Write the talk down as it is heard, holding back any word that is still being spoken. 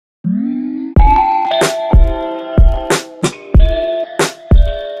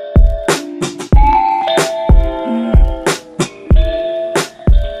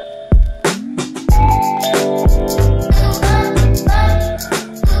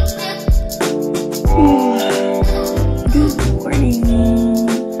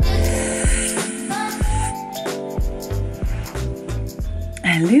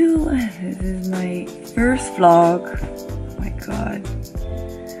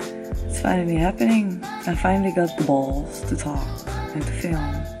finally happening. I finally got the balls to talk and to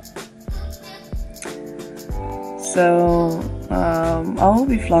film. So I will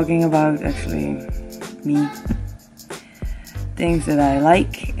be vlogging about actually me, things that I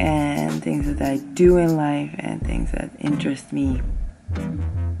like and things that I do in life and things that interest me.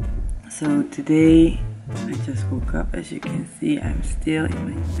 So today I just woke up. As you can see, I'm still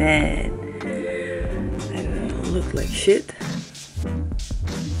in my bed. I don't look like shit.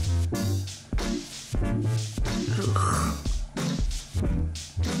 Ugh.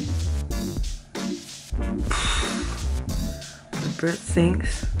 The breath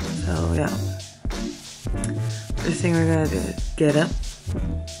stinks. So yeah. First thing we're gonna do is get up,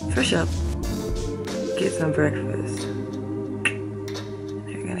 fresh up, get some breakfast. And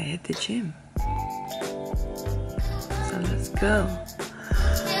we're gonna hit the gym. So let's go.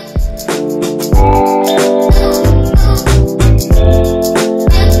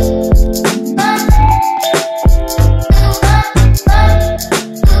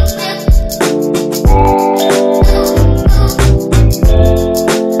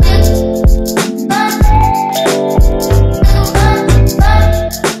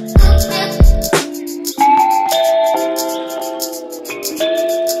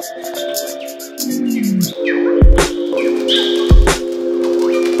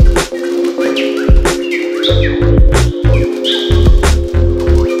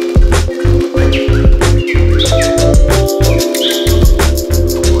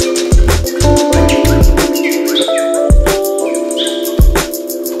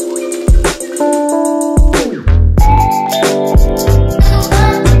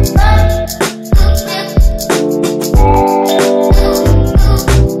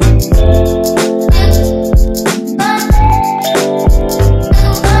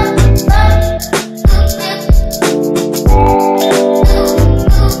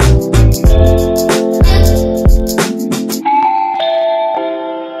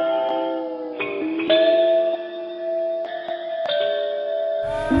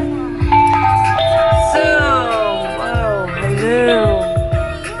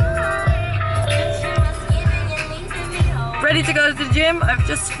 Ready to go to the gym. I've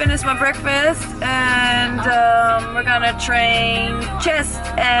just finished my breakfast and we're gonna train chest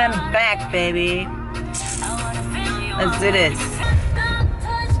and back, baby. Let's do this.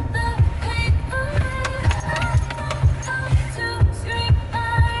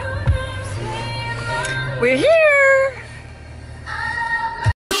 We're here.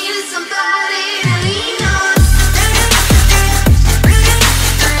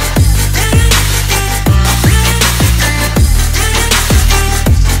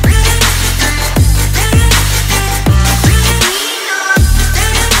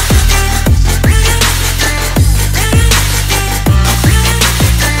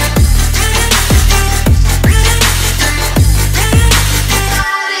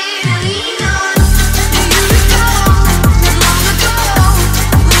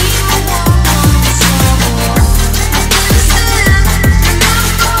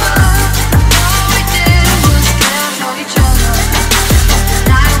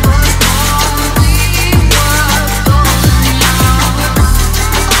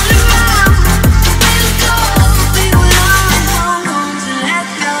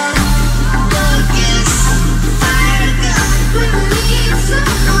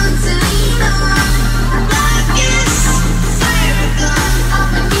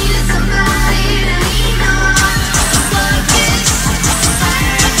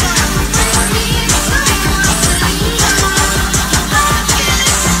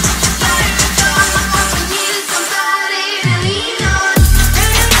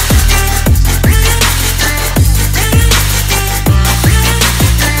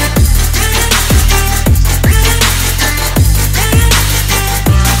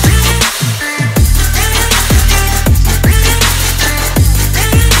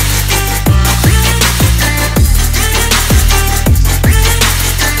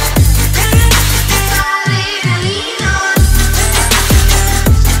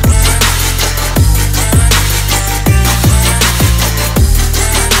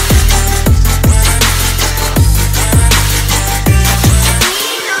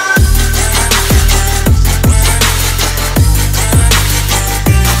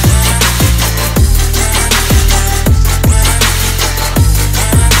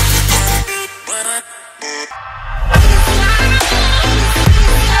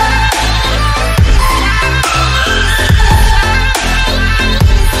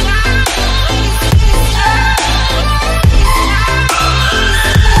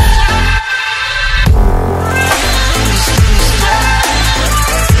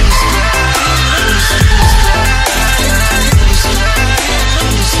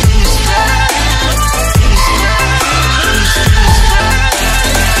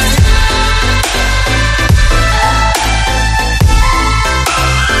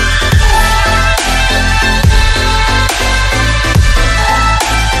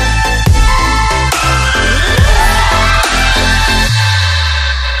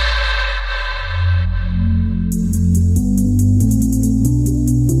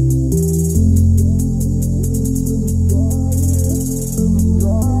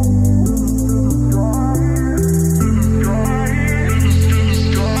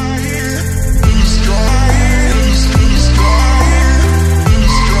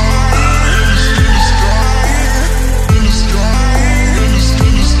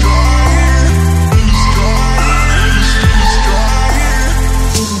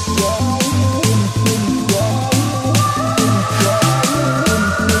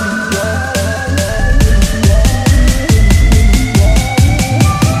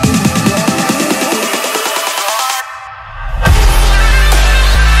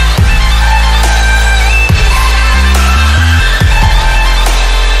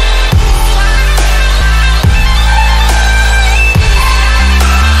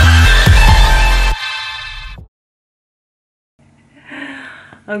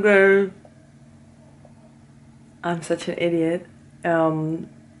 Okay. I'm such an idiot.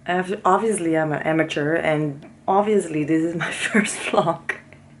 Obviously I'm an amateur, and obviously this is my first vlog.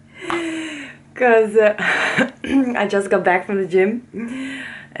 Because I just got back from the gym.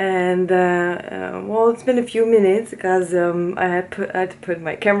 And well, it's been a few minutes because I had to put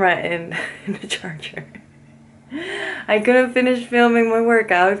my camera in the charger. I couldn't finish filming my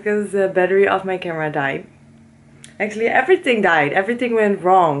workout because the battery of my camera died. Actually, everything died. Everything went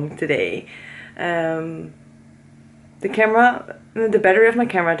wrong today. The battery of my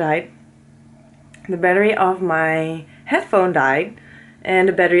camera died. The battery of my headphone died. And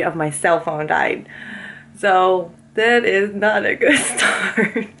the battery of my cell phone died. So that is not a good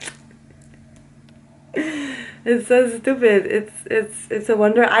start. It's so stupid. It's a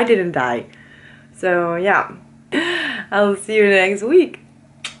wonder I didn't die. So yeah, I'll see you next week.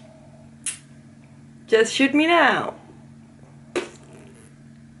 Just shoot me now.